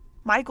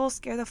 My goals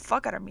scare the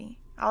fuck out of me.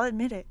 I'll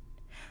admit it.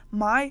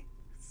 My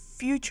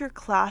future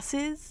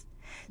classes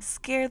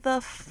scare the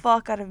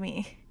fuck out of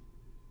me.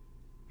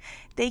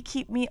 They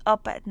keep me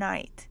up at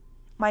night.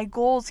 My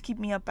goals keep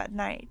me up at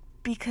night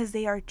because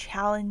they are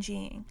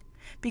challenging,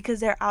 because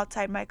they're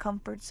outside my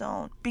comfort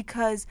zone,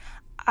 because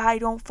I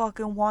don't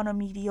fucking want a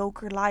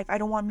mediocre life. I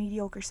don't want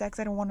mediocre sex.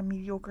 I don't want a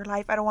mediocre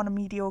life. I don't want a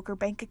mediocre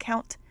bank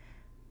account.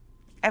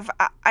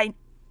 I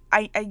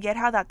get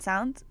how that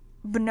sounds,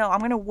 but no, I'm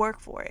going to work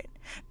for it.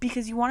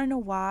 Because you want to know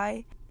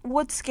why?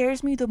 What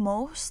scares me the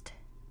most?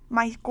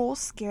 My goals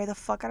scare the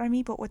fuck out of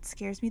me, but what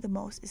scares me the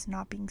most is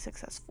not being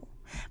successful.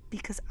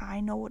 Because I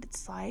know what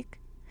it's like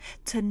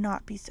to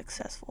not be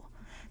successful,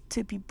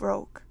 to be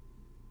broke,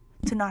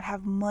 to not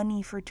have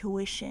money for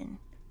tuition,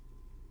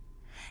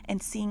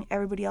 and seeing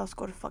everybody else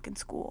go to fucking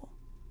school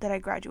that I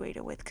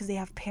graduated with because they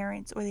have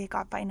parents or they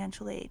got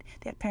financial aid.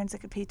 They had parents that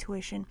could pay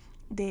tuition.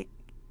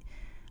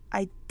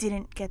 I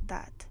didn't get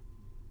that.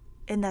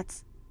 And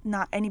that's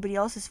not anybody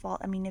else's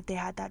fault. I mean, if they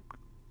had that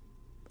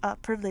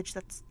privilege,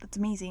 that's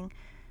amazing.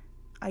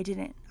 I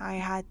didn't.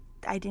 I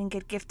didn't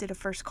get gifted a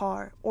first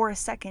car or a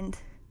second.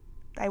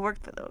 I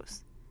worked for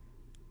those.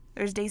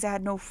 There's days I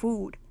had no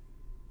food.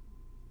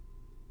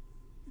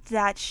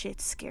 That shit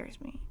scares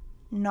me.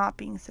 Not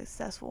being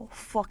successful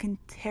fucking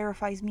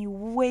terrifies me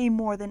way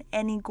more than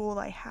any goal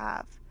I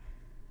have.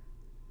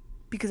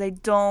 Because I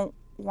don't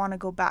want to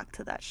go back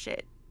to that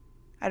shit.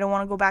 I don't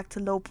want to go back to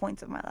low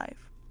points of my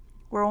life.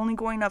 We're only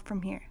going up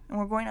from here, and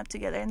we're going up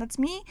together. And that's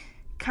me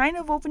kind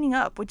of opening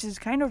up, which is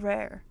kind of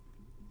rare.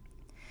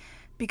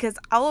 Because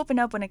I'll open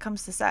up when it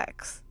comes to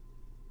sex.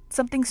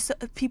 Something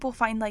people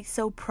find like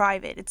so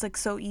private. It's like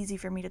so easy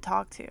for me to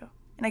talk to.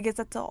 And I guess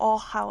that's all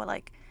how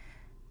like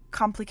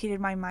complicated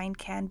my mind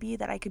can be,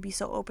 that I could be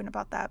so open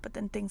about that. But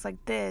then things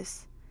like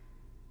this,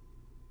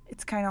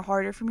 it's kind of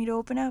harder for me to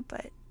open up.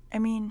 But I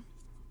mean,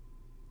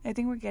 I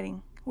think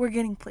we're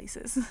getting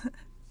places.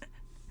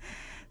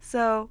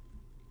 So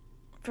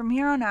from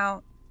here on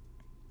out,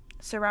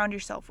 surround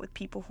yourself with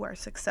people who are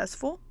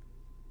successful,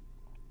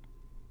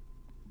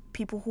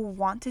 people who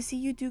want to see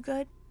you do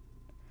good,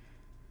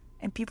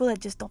 and people that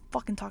just don't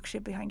fucking talk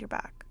shit behind your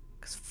back.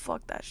 Because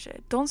fuck that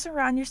shit. Don't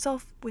surround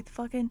yourself with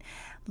fucking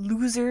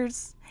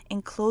losers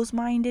and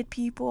close-minded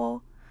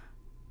people.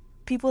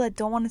 People that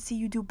don't want to see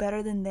you do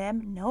better than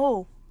them.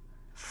 No.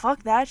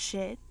 Fuck that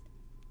shit.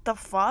 The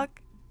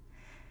fuck?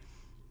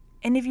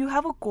 And if you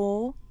have a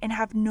goal and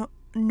have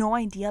no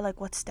idea like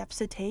what steps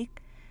to take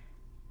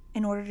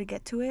in order to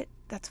get to it,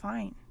 that's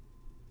fine.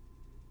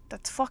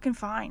 That's fucking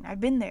fine. I've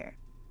been there.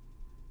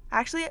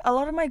 Actually, a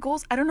lot of my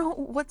goals, I don't know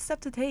what step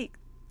to take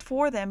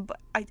for them, but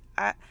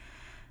I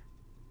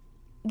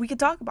we could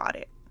talk about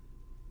it.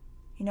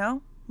 You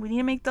know? We need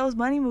to make those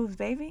money moves,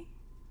 baby.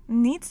 It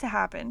needs to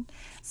happen.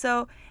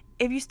 So,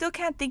 if you still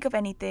can't think of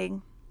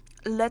anything,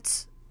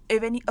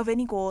 if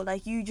any goal,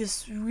 like you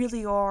just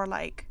really are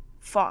like,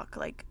 fuck,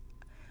 like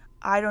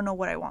I don't know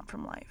what I want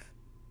from life.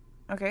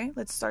 Okay?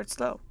 Let's start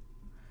slow.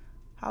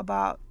 How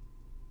about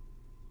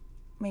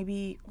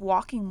maybe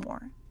walking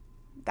more?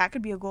 That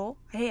could be a goal.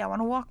 Hey, I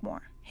want to walk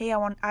more. Hey,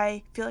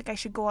 I feel like I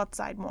should go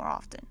outside more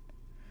often.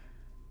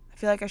 I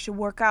feel like I should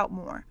work out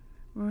more.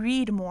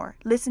 Read more.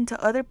 Listen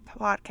to other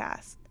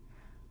podcasts.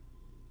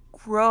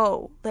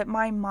 Grow. Let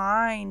my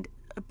mind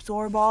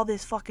absorb all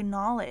this fucking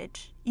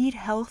knowledge. Eat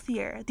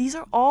healthier. These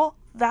are all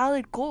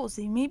valid goals.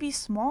 They may be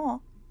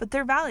small, but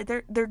they're valid.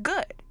 They're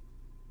good.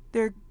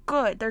 They're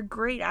good. They're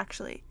great,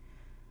 actually.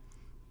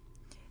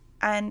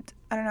 And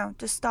I don't know,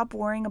 just stop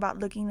worrying about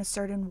looking a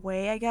certain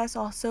way, I guess.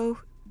 Also,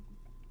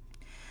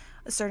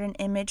 a certain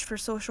image for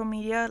social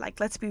media. Like,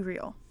 let's be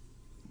real.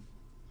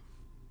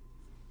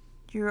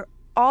 You're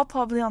all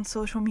probably on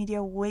social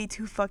media way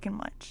too fucking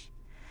much.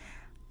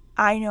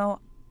 I know,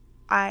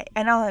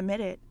 and I'll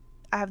admit it,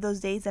 I have those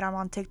days that I'm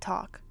on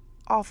TikTok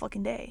all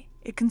fucking day.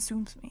 It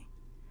consumes me.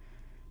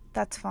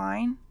 That's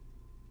fine.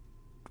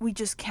 We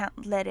just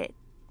can't let it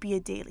be a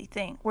daily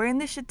thing. We're in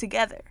this shit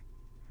together.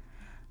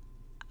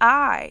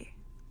 I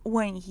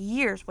went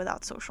years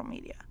without social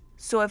media.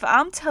 So if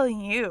I'm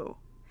telling you,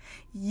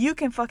 you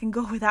can fucking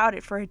go without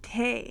it for a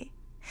day.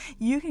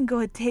 You can go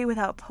a day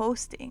without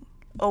posting.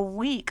 A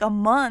week, a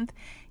month.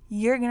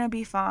 You're gonna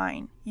be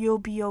fine. You'll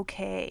be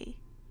okay.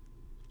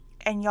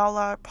 And y'all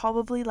are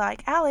probably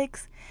like,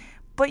 Alex,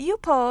 but you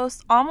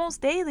post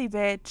almost daily,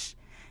 bitch.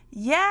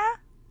 Yeah?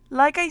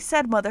 Like I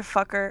said,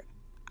 motherfucker,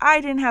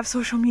 I didn't have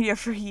social media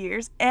for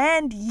years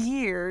and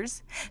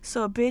years.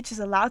 So a bitch is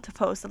allowed to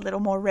post a little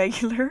more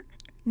regular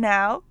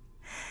now.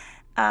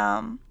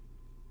 But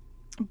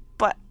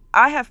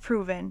I have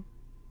proven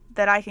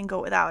that I can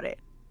go without it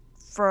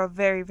for a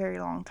very, very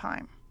long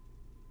time.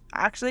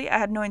 Actually, I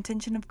had no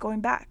intention of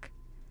going back.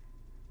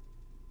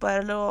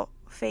 But a little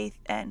Faith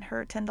and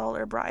her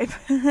 $10 bribe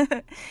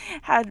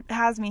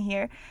has me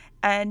here.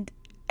 And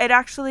it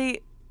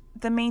actually,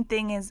 the main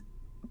thing is,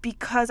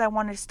 because I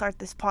wanted to start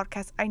this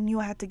podcast, I knew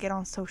I had to get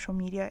on social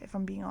media, if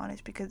I'm being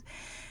honest, because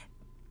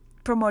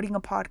promoting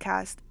a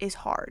podcast is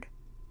hard.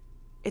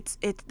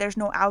 There's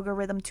no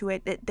algorithm to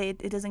it.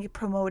 It doesn't get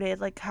promoted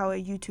like how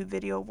a YouTube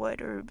video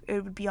would, or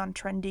it would be on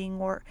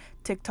trending, or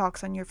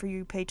TikToks on your For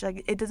You page.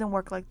 Like, it doesn't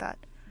work like that.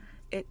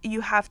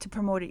 You have to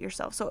promote it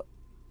yourself. So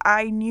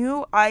I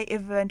knew I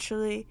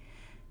eventually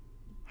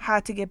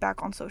had to get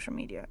back on social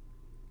media.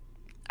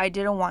 I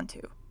didn't want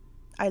to.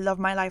 I love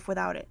my life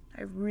without it.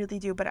 I really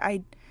do. But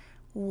I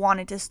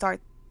wanted to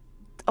start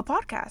a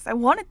podcast. I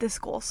wanted this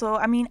goal. So,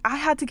 I mean, I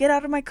had to get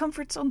out of my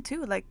comfort zone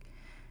too. Like,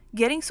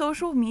 getting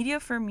social media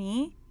for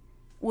me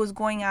was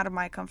going out of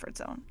my comfort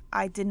zone.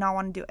 I did not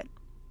want to do it.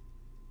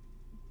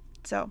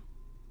 So,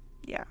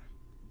 yeah.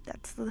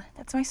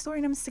 That's my story,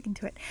 and I'm sticking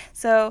to it.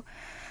 So,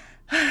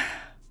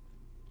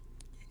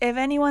 if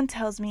anyone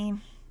tells me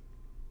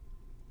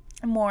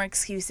more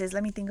excuses,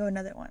 let me think of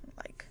another one.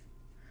 Like,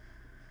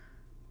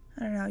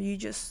 I don't know,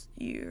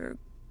 you're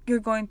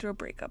going through a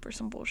breakup or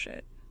some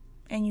bullshit,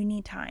 and you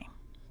need time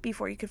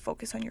before you could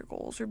focus on your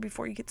goals or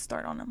before you could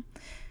start on them.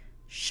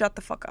 Shut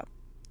the fuck up.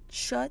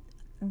 Shut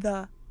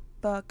the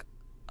fuck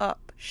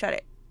up. Shut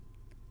it.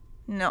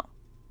 No.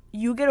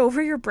 You get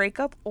over your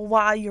breakup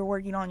while you're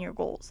working on your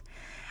goals.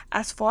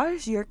 As far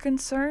as you're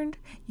concerned,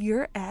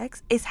 your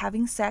ex is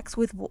having sex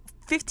with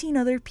 15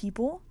 other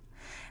people,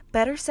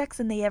 better sex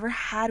than they ever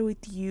had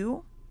with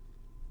you.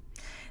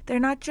 They're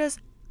not just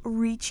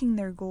reaching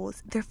their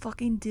goals, they're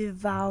fucking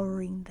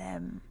devouring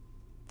them.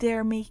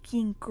 They're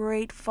making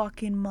great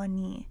fucking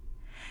money.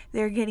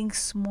 They're getting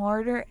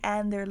smarter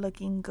and they're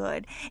looking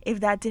good. If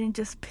that didn't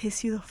just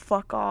piss you the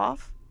fuck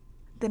off,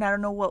 then I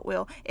don't know what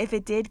will. If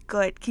it did,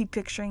 good. Keep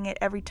picturing it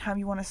every time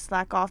you want to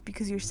slack off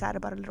because you're sad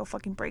about a little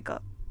fucking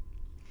breakup.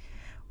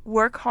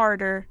 Work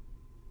harder.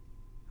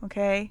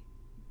 Okay?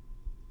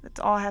 That's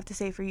all I have to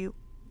say for you.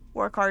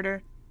 Work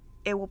harder.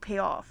 It will pay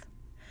off.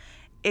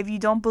 If you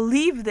don't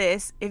believe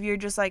this, if you're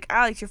just like,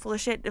 Alex, you're full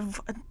of shit,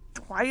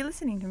 why are you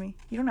listening to me?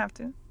 You don't have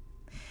to.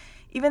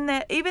 Even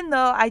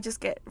though I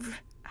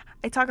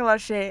talk a lot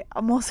of shit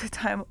most of the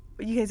time,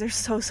 you guys are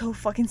so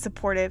fucking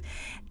supportive.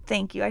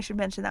 Thank you. I should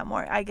mention that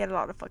more. I get a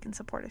lot of fucking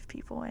supportive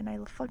people, and I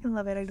fucking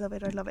love it. I love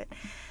it. I love it.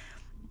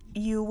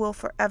 You will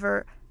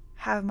forever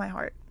have my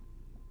heart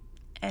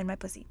and my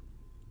pussy.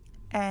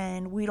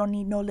 And we don't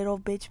need no little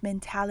bitch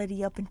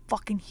mentality up in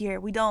fucking here.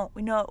 We don't.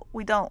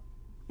 We don't.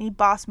 Need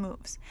boss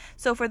moves.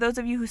 So for those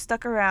of you who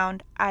stuck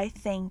around, I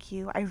thank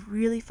you. I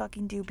really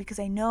fucking do, because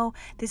I know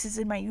this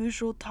isn't my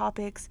usual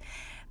topics.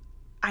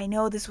 I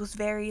know this was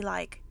very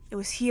like, it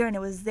was here and it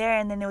was there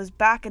and then it was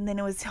back and then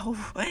it was all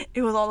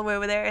the way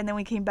over there and then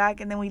we came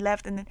back and then we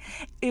left and then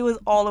it was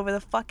all over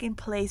the fucking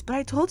place. But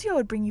I told you I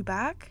would bring you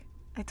back.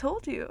 I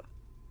told you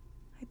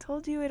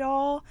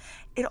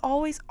it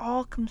always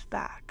all comes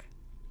back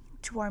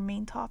to our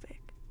main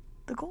topic,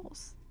 the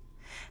goals.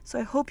 So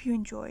I hope you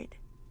enjoyed.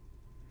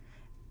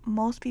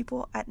 Most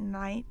people at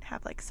night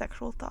have like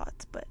sexual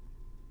thoughts, but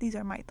these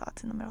are my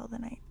thoughts in the middle of the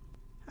night.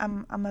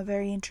 I'm a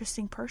very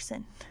interesting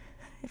person,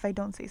 if I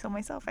don't say so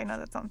myself. I know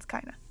that sounds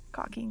kind of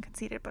cocky and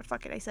conceited, but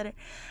fuck it, I said it.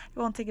 I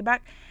won't take it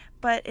back.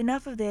 But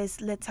enough of this.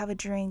 Let's have a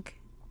drink.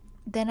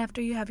 Then after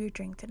you have your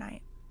drink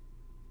tonight,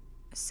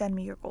 send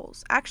me your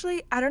goals.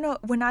 Actually, I don't know.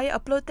 When I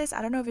upload this,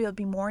 I don't know if it'll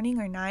be morning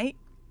or night.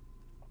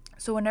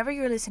 So whenever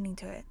you're listening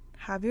to it,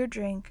 have your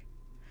drink,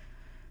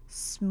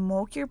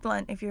 smoke your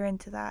blunt if you're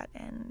into that,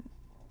 and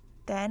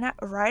then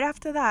right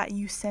after that,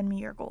 you send me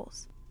your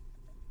goals.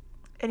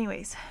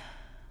 Anyways,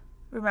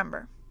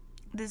 remember,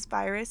 this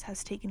virus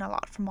has taken a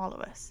lot from all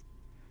of us.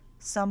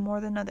 Some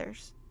more than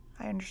others,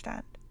 I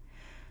understand.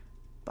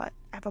 But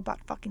I've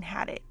about fucking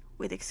had it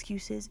with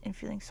excuses and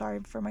feeling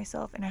sorry for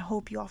myself, and I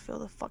hope you all feel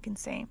the fucking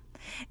same.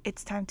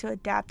 It's time to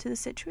adapt to the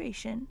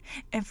situation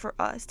and for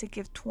us to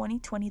give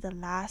 2020 the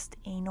last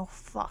anal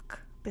fuck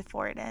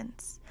before it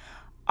ends.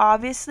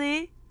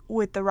 Obviously,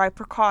 with the right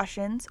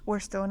precautions. We're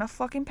still in a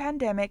fucking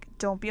pandemic.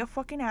 Don't be a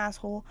fucking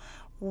asshole.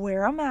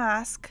 Wear a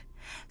mask.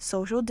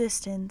 Social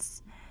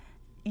distance.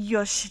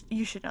 You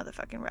should know the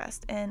fucking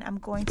rest. And I'm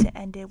going to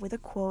end it with a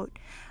quote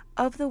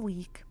of the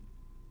week.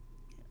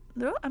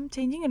 I'm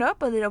changing it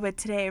up a little bit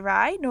today,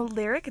 right? No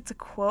lyric, it's a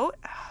quote.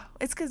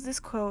 It's because this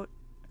quote,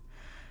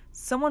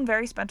 someone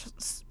very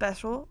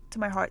special to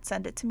my heart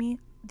sent it to me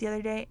the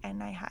other day,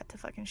 and I had to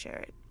fucking share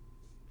it.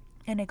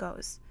 And it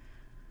goes,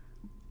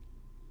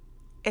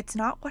 it's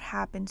not what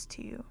happens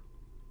to you,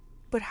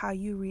 but how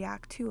you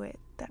react to it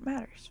that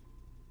matters.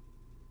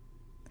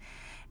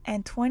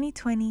 And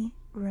 2020,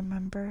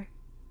 remember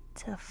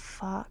to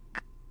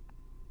fuck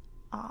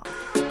off.